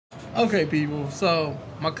Okay, people, so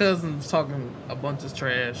my cousin was talking a bunch of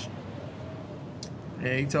trash,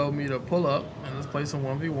 and he told me to pull up and let's play some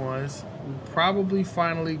 1v1s. We probably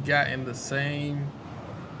finally got in the same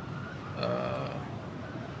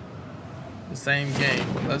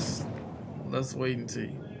game, but let's wait and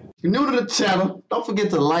see. If you're new to the channel, don't forget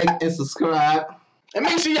to like and subscribe. And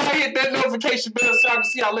make sure y'all hit that notification bell so y'all can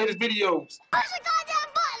see our latest videos. Push the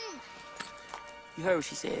goddamn button! You heard what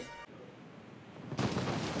she said.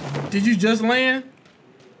 Did you just land?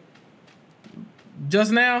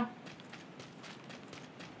 Just now?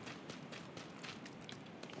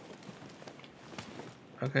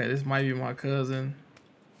 Okay, this might be my cousin.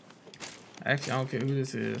 Actually, I don't care who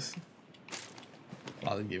this is.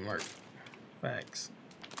 Probably get murked. Facts.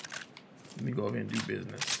 Let me go over here and do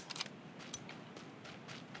business.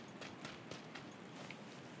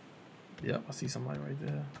 Yep, I see somebody right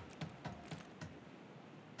there.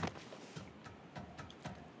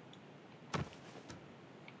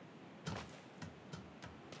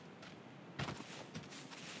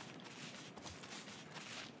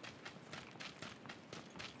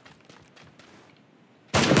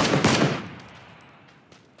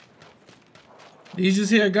 Did you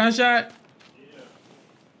just hear a gunshot? Yeah.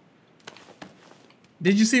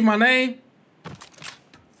 Did you see my name?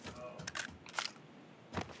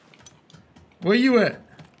 Where you at?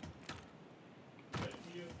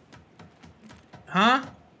 Huh?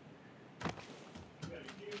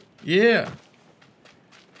 Yeah.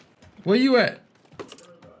 Where you at?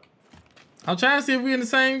 I'm trying to see if we're in the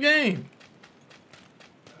same game.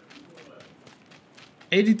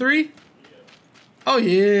 83? Oh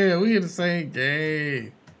yeah, we in the same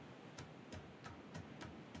game.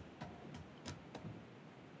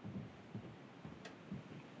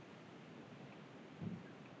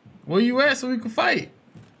 Where you at so we can fight?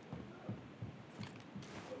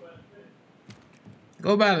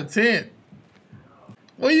 Go by the tent.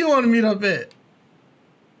 Where you want to meet up at?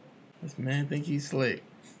 This man think he's slick.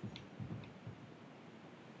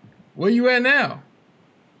 Where you at now?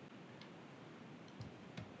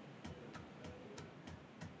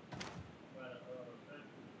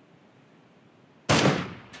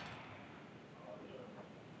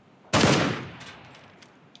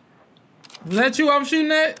 Was that you I'm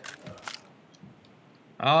shooting at?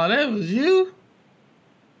 Oh, that was you?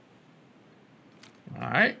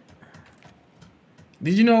 Alright.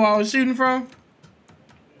 Did you know where I was shooting from?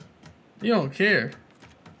 You don't care.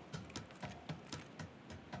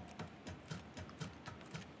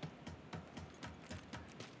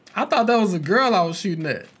 I thought that was a girl I was shooting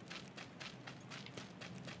at.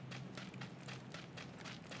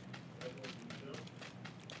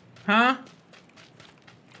 Huh?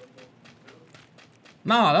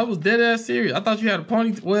 Nah, that was dead ass serious. I thought you had a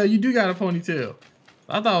ponytail. Well, you do got a ponytail.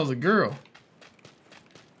 I thought it was a girl.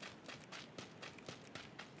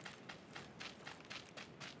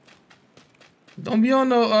 Don't be on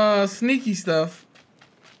no sneaky stuff.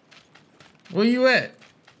 Where you at?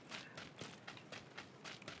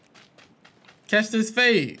 Catch this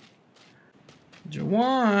fade.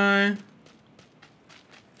 Jawan.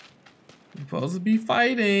 You're supposed to be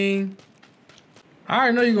fighting. I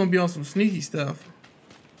already know you're gonna be on some sneaky stuff.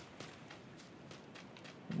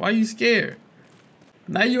 Why you scared?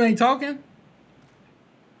 Now you ain't talking?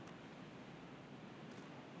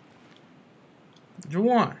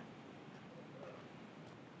 Jawan.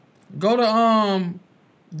 Go to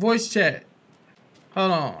voice chat.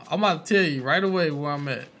 Hold on. I'm about to tell you right away where I'm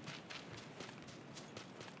at.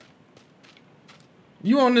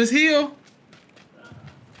 You on this hill?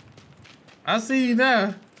 I see you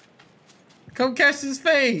now. Come catch this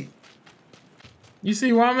fade. You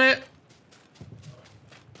see where I'm at?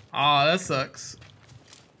 Oh, that sucks.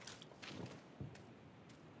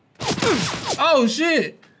 Oh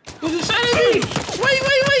shit! Who's just shot at me? Wait!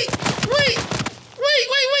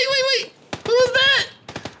 Who is that?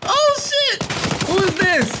 Oh shit! Who is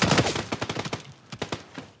this?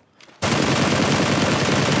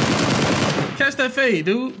 Catch that fade,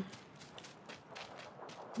 dude.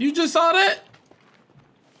 You just saw that?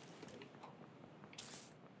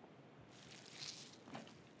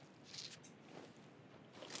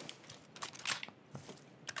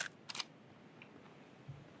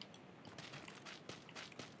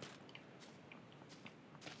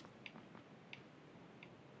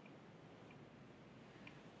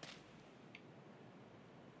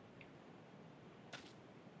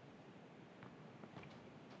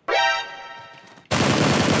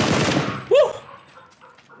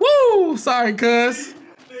 Sorry, cuz.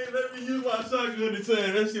 They let me use my shotgun to tell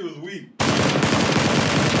you that shit was weak.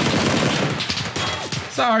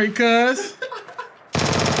 Sorry, cuz.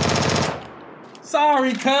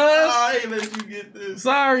 Sorry, cuz. I ain't let you get this.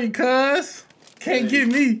 Sorry, cuz. Can't get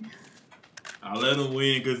me. I let him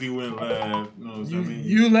win because he went live. You know what I mean?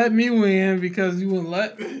 You let me win because you wouldn't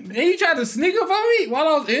let. And you tried to sneak up on me while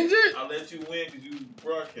I was injured? I let you win because you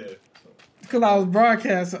broadcast. Because I was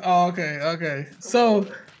broadcasting. Oh, okay. So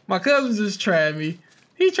my cousin just tried me.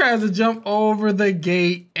 He tries to jump over the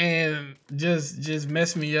gate and just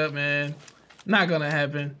mess me up, man. Not gonna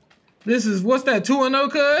happen. This is, what's that,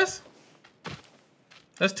 2-0, cuz?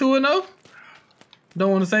 That's 2-0?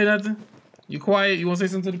 Don't want to say nothing? You quiet? You want to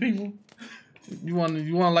say something to the people? You want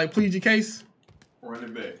to like plead your case? Run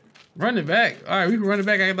it back. Run it back. All right, we can run it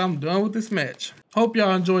back after I'm done with this match. Hope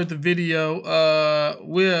y'all enjoyed the video.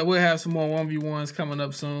 We'll have some more 1v1s coming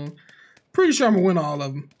up soon. Pretty sure I'm gonna win all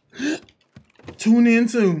of them. Tune in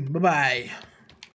soon. Bye-bye.